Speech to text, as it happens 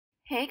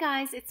Hey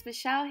guys, it's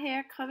Michelle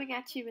here coming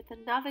at you with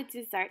another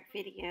dessert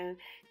video.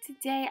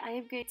 Today I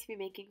am going to be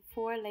making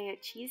 4-layer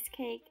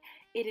cheesecake.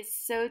 It is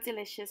so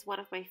delicious, one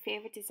of my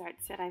favorite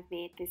desserts that I've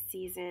made this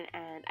season,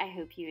 and I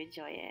hope you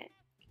enjoy it.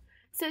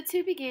 So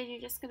to begin,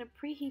 you're just going to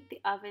preheat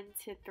the oven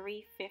to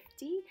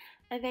 350,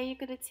 and then you're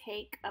going to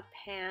take a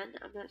pan.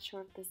 I'm not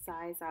sure of the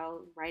size,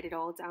 I'll write it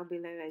all down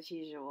below as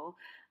usual.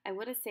 I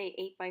want to say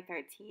 8 by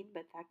 13,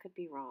 but that could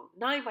be wrong.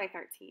 9 by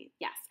 13,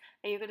 yes.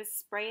 And you're going to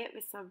spray it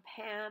with some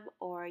Pam,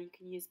 or you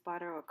can use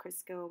butter or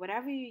Crisco, or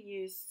whatever you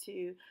use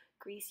to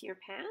grease your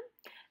pan,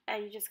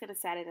 and you're just going to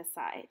set it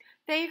aside.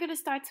 Then you're going to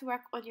start to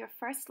work on your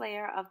first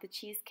layer of the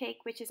cheesecake,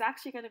 which is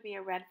actually going to be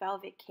a red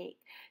velvet cake.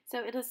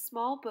 So in a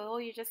small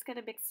bowl, you're just going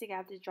to mix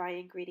together the dry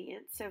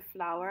ingredients, so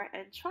flour,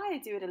 and try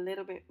to do it a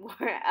little bit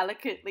more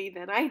elegantly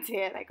than I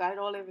did. I got it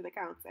all over the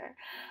counter.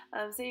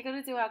 So you're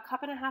going to do a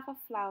cup and a half of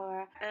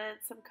flour and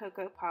some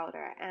cocoa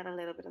powder and a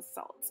little bit of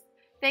salt.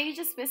 Then you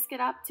just whisk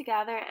it up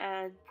together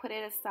and put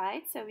it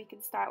aside so we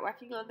can start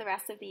working on the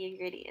rest of the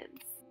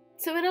ingredients.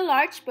 So in a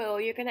large bowl,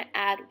 you're going to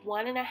add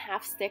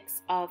 1.5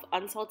 sticks of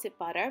unsalted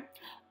butter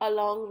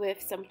along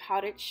with some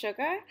powdered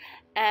sugar,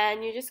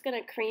 and you're just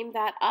going to cream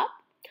that up.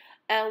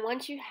 And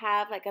once you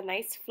have like a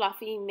nice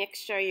fluffy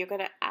mixture, you're going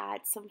to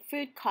add some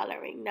food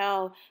coloring.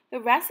 Now, the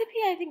recipe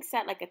I think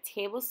said like a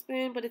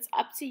tablespoon, but it's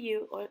up to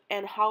you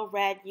and how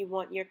red you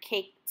want your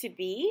cake to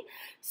be.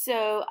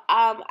 So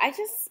I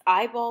just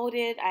eyeballed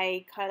it.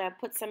 I kind of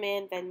put some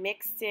in, then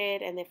mixed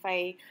it. And if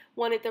I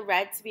wanted the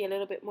red to be a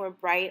little bit more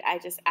bright, I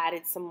just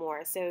added some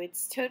more. So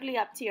it's totally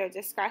up to your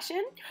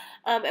discretion.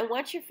 And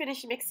once you're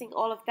finished mixing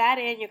all of that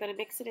in, you're going to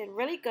mix it in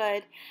really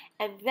good.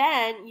 And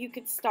then you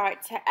could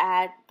start to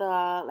add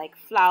the like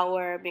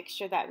flour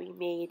mixture that we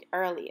made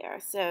earlier.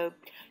 So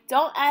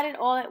don't add it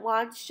all at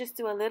once, just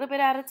do a little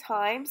bit at a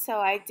time. So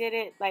I did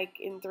it like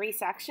in 3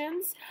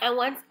 sections. And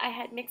once I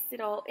had mixed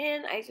it all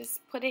in, I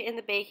just put it in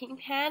the baking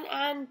pan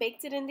and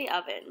baked it in the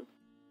oven.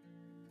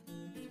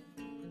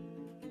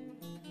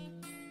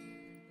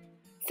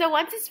 So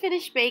once it's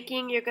finished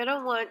baking, you're going to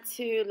want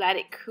to let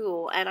it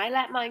cool, and I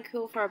let mine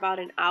cool for about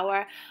an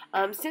hour.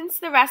 Since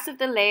the rest of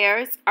the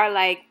layers are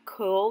like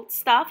cold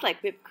stuff,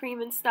 like whipped cream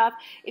and stuff,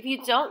 if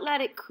you don't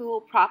let it cool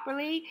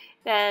properly,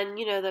 then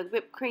the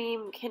whipped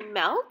cream can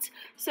melt.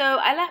 So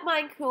I let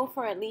mine cool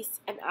for at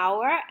least an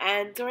hour,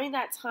 and during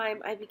that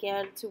time I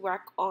began to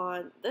work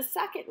on the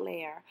second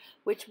layer,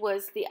 which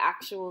was the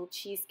actual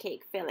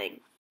cheesecake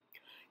filling.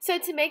 So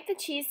to make the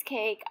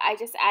cheesecake, I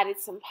just added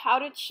some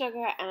powdered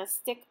sugar and a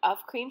stick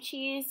of cream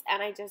cheese,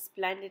 and I just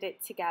blended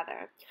it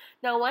together.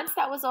 Now once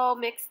that was all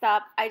mixed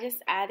up, I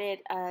just added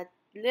a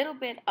little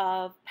bit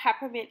of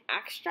peppermint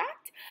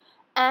extract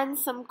and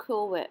some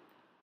Cool Whip.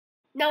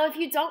 Now if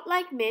you don't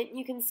like mint,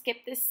 you can skip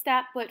this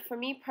step, but for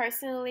me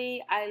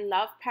personally, I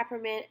love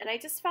peppermint, and I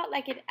just felt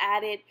like it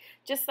added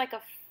just like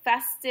a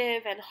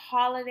festive and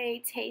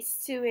holiday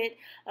taste to it.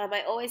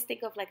 I always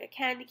think of like a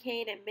candy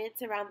cane and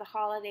mint around the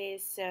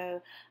holidays,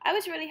 so I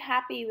was really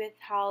happy with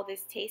how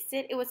this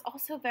tasted. It was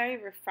also very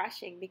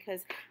refreshing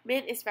because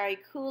mint is very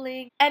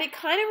cooling, and it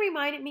kind of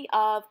reminded me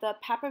of the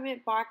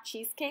peppermint bark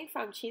cheesecake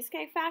from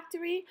Cheesecake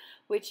Factory,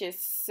 which is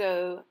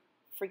so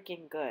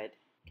freaking good.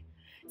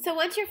 So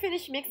once you're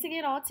finished mixing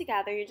it all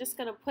together, you're just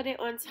going to put it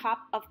on top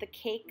of the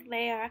cake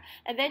layer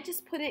and then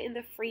just put it in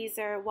the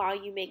freezer while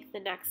you make the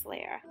next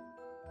layer.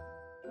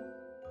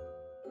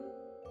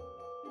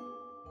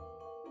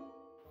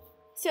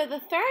 So the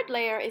third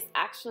layer is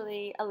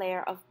actually a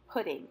layer of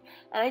pudding,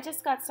 and I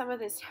just got some of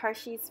this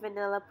Hershey's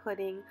vanilla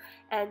pudding,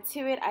 and to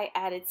it I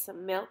added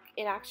some milk.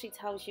 It actually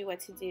tells you what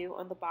to do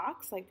on the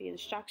box, like the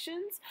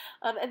instructions.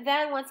 And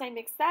then once I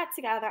mixed that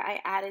together,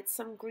 I added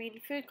some green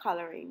food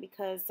coloring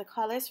because the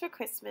colors for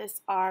Christmas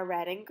are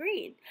red and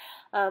green.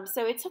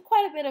 So it took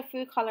quite a bit of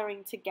food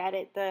coloring to get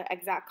it the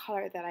exact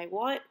color that I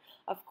want.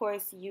 Of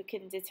course, you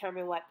can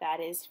determine what that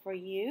is for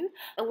you.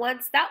 And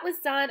once that was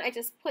done, I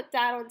just put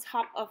that on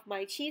top of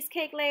my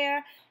cheesecake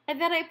layer, and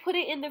then I put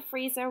it in the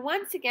freezer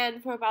once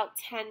again for about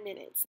 10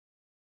 minutes.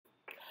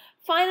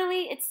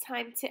 Finally, it's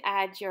time to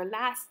add your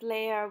last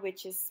layer,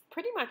 which is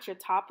pretty much your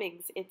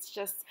toppings. It's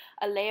just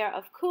a layer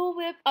of Cool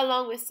Whip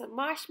along with some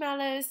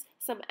marshmallows,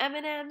 some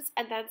M&Ms,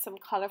 and then some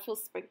colorful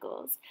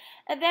sprinkles.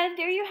 And then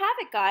there you have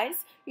it, guys.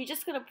 You're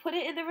just going to put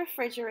it in the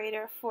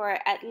refrigerator for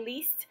at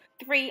least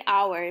 3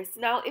 hours.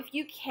 Now, if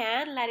you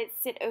can let it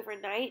sit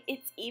overnight,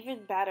 it's even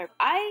better.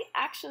 I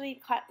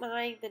actually cut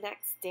mine the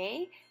next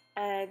day,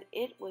 and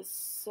it was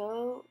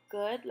so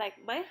good. Like,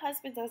 my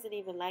husband doesn't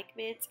even like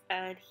mint,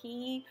 and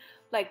he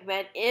like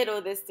went in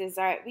on this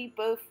dessert. We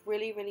both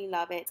really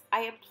love it.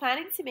 I am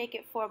planning to make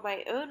it for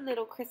my own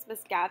little Christmas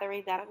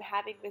gathering that I'm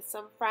having with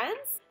some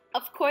friends.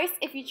 Of course,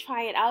 if you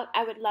try it out,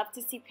 I would love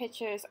to see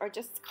pictures or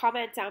just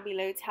comment down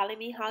below telling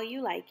me how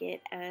you like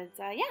it. And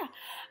yeah,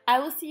 I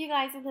will see you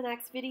guys in the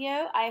next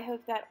video. I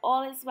hope that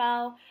all is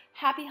well.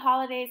 Happy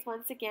holidays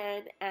once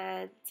again,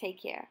 and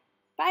take care.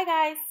 Bye,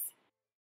 guys.